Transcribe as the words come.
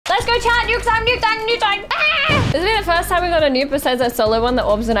Let's go chat. Nuke time, nuke time, nuke time. Ah! This will be the first time we got a nuke besides that solo one that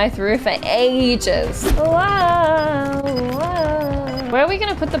Orbs and I threw for ages. Wow. Where are we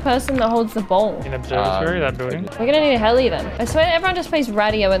gonna put the person that holds the bowl? In observatory, that building. We're gonna need a heli then. I swear everyone just plays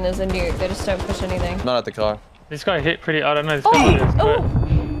radio when there's a nuke. They just don't push anything. Not at the car. This guy hit pretty, I don't know.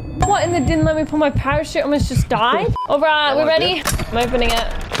 What? And they didn't let me pull my parachute. Almost just died. All right, we're ready. I'm opening it.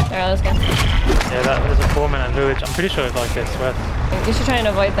 All right, let's go. Yeah, there's a 4-man village. I'm pretty sure it's like this west. You should try and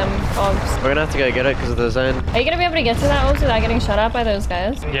avoid them, Orbs. We're gonna have to go get it because of the zone. Are you gonna be able to get to that, Orbs, without getting shot at by those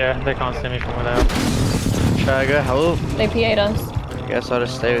guys? Yeah, they can't see me from where they are. Should I go help? They PA'd us. I guess I'll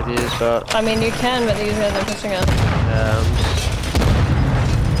just stay with you, but... I mean, you can, but these guys are pushing us.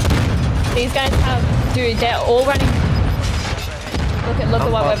 These guys have... Dude, they're all running... Look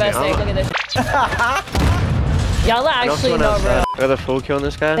at what we're versing. Look at this. Y'all are actually not real. I got a full kill on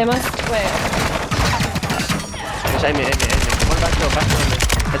this guy. They must... Wait. Just aim me. One back door.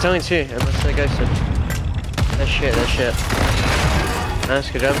 It's only 2, unless they go to... That's shit. Nice,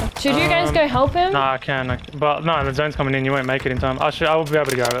 good job. Should you guys go help him? Nah, I can. But no, the zone's coming in. You won't make it in time. I will be able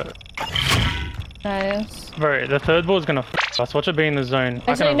to grab it. Nice. Bro, the third ball's gonna f us. Watch it be in the zone.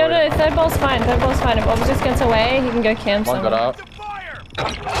 Actually, no, third ball's fine. If Orbs just gets away, he can go camp somewhere. One got out.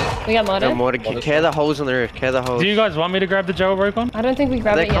 We got modded. No more to care the holes on the roof. Care the holes. Do you guys want me to grab the jailbreak one? I don't think we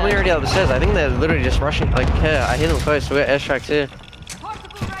grabbed it yet. They're coming already up the stairs. I think they're literally just rushing. Like, care. I hear them close. So we're airstrike too.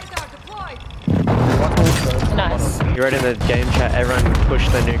 Nice. You wrote in the game chat, everyone push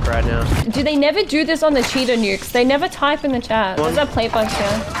the nuke right now. Do they never do this on the cheater nukes? They never type in the chat. There's a plate box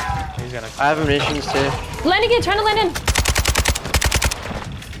here. I have ammunitions too. Landing in, trying to land in.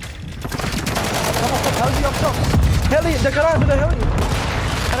 Heli, they got out of the heli.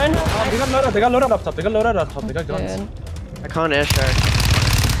 I don't know. They got loaded up top. They got guns. Dude. I can't airstrike.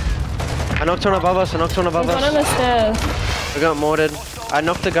 I knocked one above us. There's one on the stairs. We got mortared. I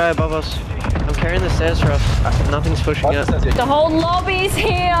knocked the guy above us. I'm carrying the stairs for us. Nothing's pushing it. The whole lobby's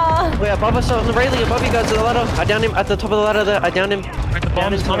here. Wait, above us on the railing, above you guys at the ladder. I downed him at the top of the ladder there. I downed him. Wait, the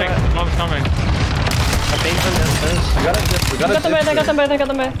bomb's coming. The bomb's coming. I beamed him downstairs. We got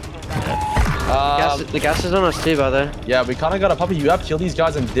them both. The gas is on us too, by the way. Yeah, we kind of got to puppy you up, kill these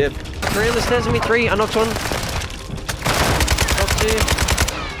guys and dip. 3 on the stairs with me, 3. I knocked 1. Knocked 2.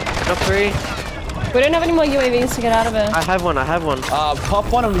 Knocked 3. We don't have any more UAVs to get out of it. I have one.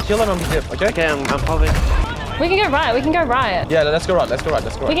 Pop one and we kill him and we dip, okay? Okay, I'm popping. We can go right. Yeah, let's go right.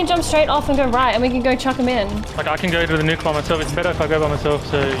 We can jump straight off and go right, and we can go chuck them in. Like, I can go to the nuke by myself. It's better if I go by myself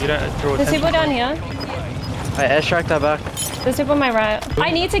so you don't draw There's attention. people down here. I airstrike that back. There's people on my right.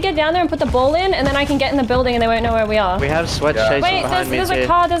 I need to get down there and put the ball in, and then I can get in the building and they won't know where we are. We have sweat chasing Wait, behind me there's too. a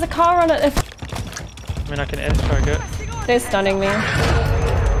car on it. I mean, I can airstrike it. They're stunning me.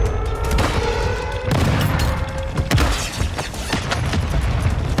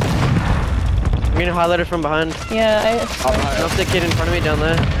 I'm getting highlighted from behind. Yeah, I Knocked the kid in front of me down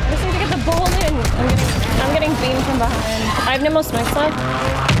there. just need to get the ball in. I'm getting beamed from behind. I have no more smokes left.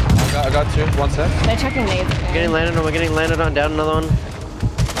 I got 2, 1 sec. They're checking nades. We're getting landed on, down another one.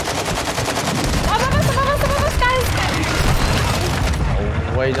 Above us, guys!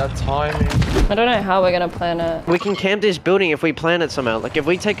 Oh, wait, that timing. I don't know how we're gonna plan it. We can camp this building if we plan it somehow. Like if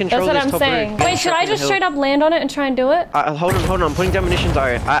we take control That's of what this I'm top saying. roof. Wait, should I just straight up land on it and try and do it? Hold on. I'm putting down munitions,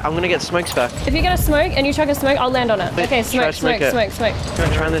 Ari. I'm gonna get smokes back. If you get a smoke and you chuck a smoke, I'll land on it. Okay, smoke. I'm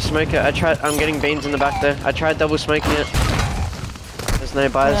trying to smoke it. I'm getting beans in the back there. I tried double smoking it. There's no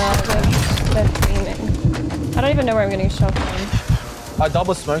buys. They're beaming. I don't even know where I'm getting shot from. I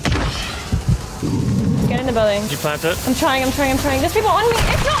double smoked. Get in the building. Did you plant it? I'm trying. There's people on me.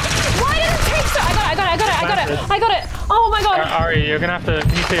 It's not. Why did it take so? I got it. Oh my god. Ari, you're gonna have to.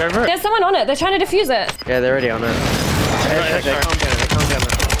 Can you see over it? There's someone on it. They're trying to defuse it. Yeah, they're already on it. They calm down.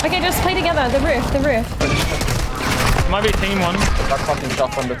 Okay, just play together. The roof. Might be team 1. Got fucking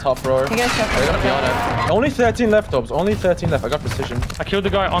shot from the top row. You guys shot. They're gonna be on it. Only 13 left, Dobbs. Only 13 left. I got precision. I killed the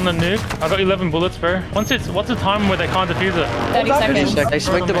guy on the nuke. I got 11 bullets, bro. What's the time where they can't defuse it? 30 seconds. They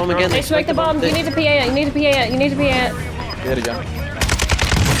smoked the bomb again. They smoked the bomb. You need to PA it. Hit it again.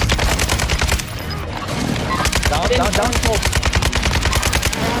 Down.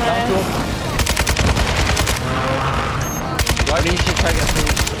 Why do you should try to get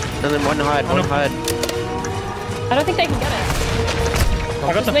through? And then one hide. I don't think they can get it. I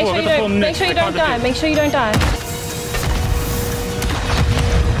got the Make full nuke. sure you don't die. Make sure you don't die.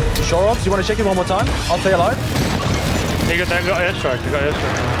 You sure, Ops? You want to check it one more time? I'll stay alive. They got airstrike. Yeah,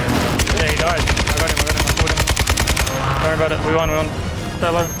 he died. I got him. I killed him. Don't worry about it. We won. Stay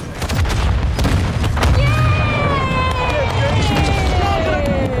alive.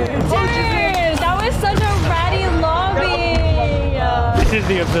 Dude, that was such a ratty lobby. This is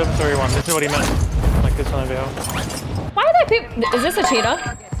the observatory one. This is what he meant. Like this one over here. Why are they people? Is this a cheater?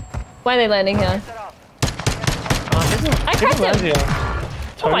 Why are they landing here? I cracked him.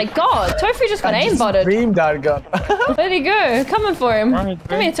 Oh my god, Tofu just got aimbotted. Dream that gun. Where'd he go? Coming for him. Right,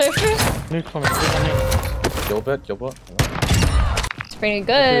 Come here, Tofu. Nuke on me. Kill bit, kill bit. It's pretty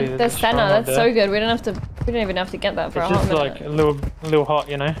good. The center, that's there. so good. We didn't even have to get that for a It's hot just minute. like a little hot,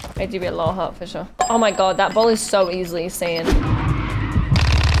 you know. I do be a little hot for sure. Oh my god, that ball is so easily seen.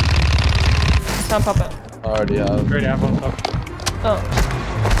 Can't pop it. Already have. Great apple on top. Oh.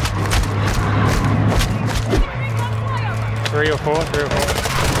 3 or 4, 3 or 4.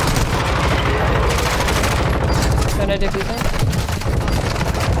 Don't I defuse it?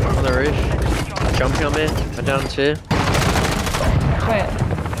 On the roof. Jumping on me. I'm down 2. Wait.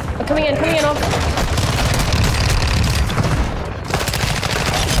 Oh, coming in off.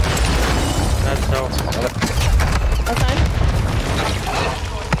 That's so. Outside.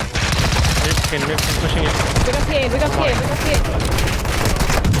 Nuke's pushing it. We got PA.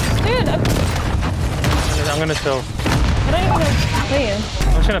 Dude, I'm gonna still. I don't even know where you.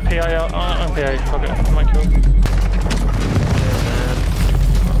 I'm just gonna PI out. I'm PI. Fuck it. I might kill.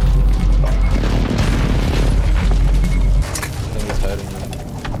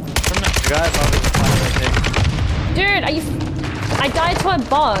 Dude, I died to a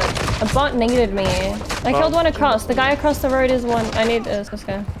bot. A bot negated me. I killed one across. The guy across the road is one. I need this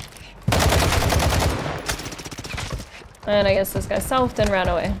guy. And I guess this guy selfed and ran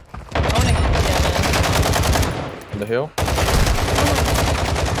away. I wanna kill him. On the hill.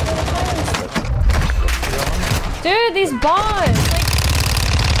 Dude, these bots!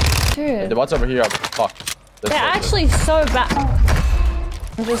 Like, dude. The bots over here are fucked. They're actually so bad.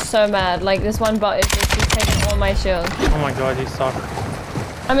 I'm just so mad. Like, this one bot is just he's taking all my shields. Oh my god, you suck.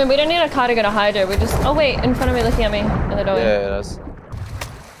 I mean, we don't need a car to go to Hydra. We just... Oh, wait. In front of me, looking at me. In the doorway. Yeah, that's...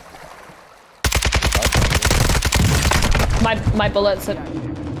 My bullets are...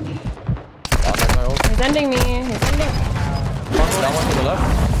 He's ending me. He's ending... That one to the left.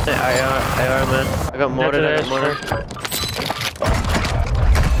 AR, man. I got mortared.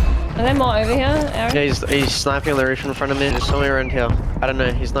 Are there more over here, Aaron? Yeah, he's sniping on the roof in front of me. There's somewhere around here. I don't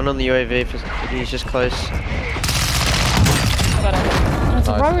know. He's not on the UAV. He's just close. I got it. Oh, it's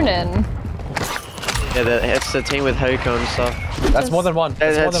Ronin. Yeah, it's the team with Hoka and stuff. That's more than one.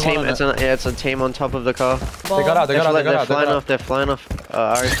 That's more than one. It's a team on top of the car. They got out. They're flying off.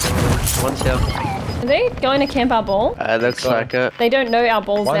 One's here. Are they going to camp our ball? Looks like it. They don't know our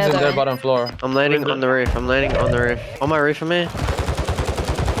ball's One's there, in their though. bottom floor. I'm landing on the roof. On my roof for me.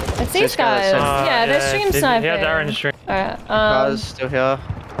 It's these guys. Yeah, they're stream sniping. Yeah, they're in the stream. Alright, Car's still here.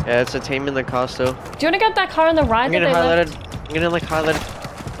 Yeah, it's a team in the car still. do you want to get that car on the right I'm that getting they highlighted. left? I'm getting like highlighted.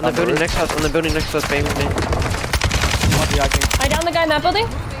 On the building next to us. On the building next to us, banging me. I downed the guy in that building.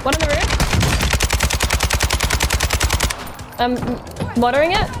 One on the roof. I'm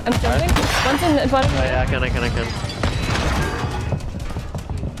watering it. I'm jumping. One's in the bottom. Oh yeah, I can.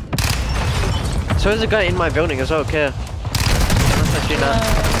 So there's a guy in my building as well, okay.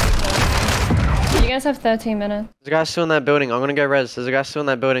 You guys have 13 minutes. There's a guy still in that building. I'm gonna go res. There's a guy still in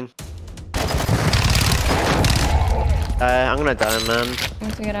that building. I'm gonna die, man. I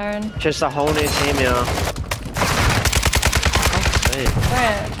need to get Aaron. Just a whole new team here.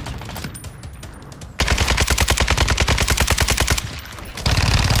 Where?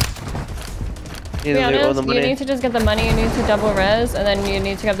 To be honest, you need to just get the money, you need to double res, and then you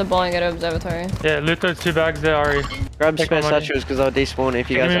need to grab the ball and go to observatory. Yeah, loot those 2 bags there, Ari. Grab Take spare my money. statues because I'll despawn if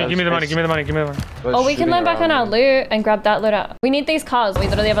you guys have Give me the money, space. give me the money, give me the money. Oh, we can land back on our loot and grab that loot out. We need these cars. We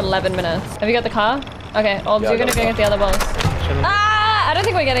literally have 11 minutes. Have you got the car? Okay, Orbs, you're gonna go get the other balls. Ah! I don't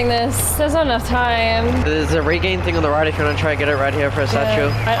think we're getting this. There's not enough time. There's a regain thing on the right if you want to try to get it right here for a statue.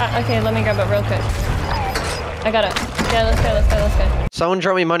 Okay, let me grab it real quick. I got it. Yeah, let's go. Someone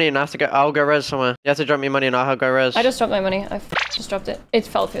drop me money and I have to go. I'll go res somewhere. You have to drop me money and I'll go res. I just dropped my money. I just dropped it. It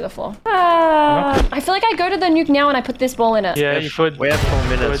fell through the floor. I feel like I go to the nuke now and I put this ball in it. Yeah, you should. We have 4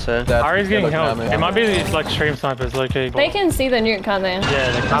 minutes, so. Ari's getting help. It might be like stream snipers, like a They can see the nuke, can't they?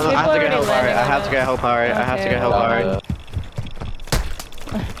 Yeah, they can. I have to go help Ari. I have to go help Ari. I have to go help Ari.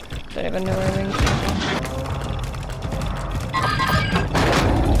 Don't even know where we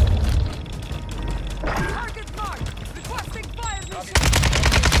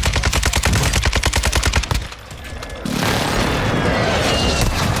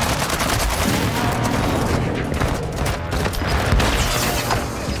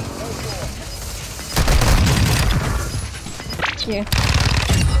you.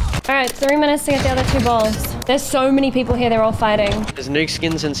 Alright, 3 minutes to get the other 2 balls. There's so many people here. They're all fighting. There's nuke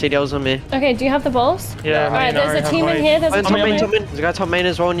skins and CDLs on me. Okay, do you have the balls? Yeah, All right, there's a team in here. There's a Oh, team top in main, here. top main. There's a guy top main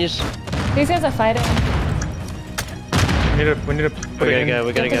as well on you. These guys are fighting. We need to put it in.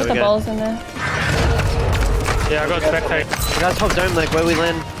 We gotta go, Put the balls in there. Yeah, I got spectate. The guy top dome, like where we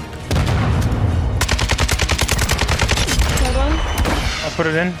land. Hold on. I'll put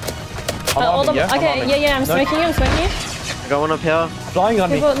it in. All the, okay, yeah, I'm smoking you. I'm smoking you. I got one up here. Flying on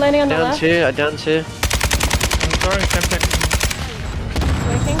me. People landing on the Down left. two. I down two. I'm throwing template.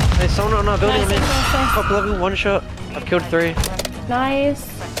 Smoking. There's someone on our building on me. Nice. Top level, one shot. I've killed 3. Nice.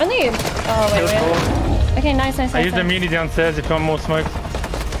 Only. Oh wait, Killed 4. wait. Okay, nice. I used the muni downstairs if you want more smoke.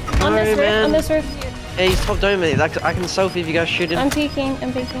 On this roof. man. On this roof. Yeah, he's top dome. Like, I can selfie if you guys shoot him. I'm peeking.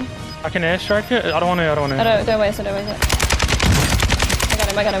 I'm peeking. I can airstrike it. I don't want to. Don't waste it. Don't waste it.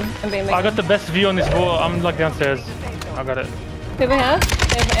 I got him. I'm being I got the best view on this wall. I'm like downstairs. I got it. People here.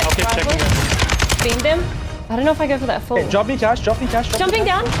 I'll keep checking it. Beamed him. I don't know if I go for that full. Hey, drop me cash. Jumping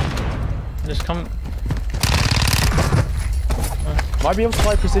down. Just come. Might be able to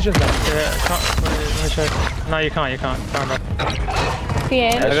fly precision now. Yeah, can't. Let me check. No, you can't. Can't PA.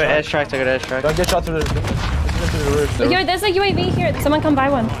 I got airstrike. Don't get shot through the roof. though. Yo, there's a UAV here. Someone come buy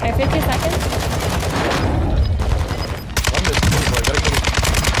one. I have 50 seconds.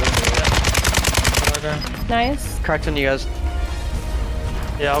 Okay. Nice. Cracked on you guys.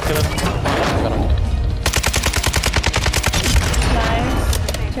 Yeah, I'll kill him.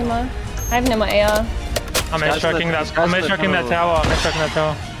 Nice. 2 more. I have no more AR. I'm airstriking that. I'm airstriking that tower.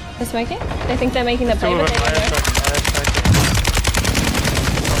 They're smoking? They think they're making the play, Two but of they them. I don't know. airstrike.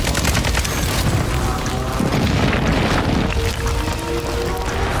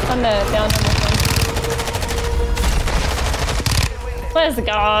 On the down on this one. Let's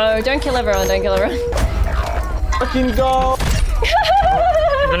go. Don't kill everyone. Fucking go!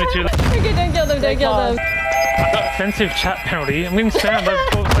 There's only 2 left. Okay, don't kill them. I got offensive chat penalty. I'm getting spammed by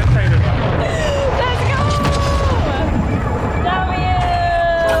 4 spectators. Let's go! W!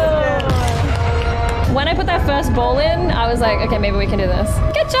 When I put that first ball in, I was like, okay, maybe we can do this.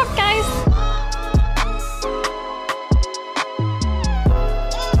 Good job, guys.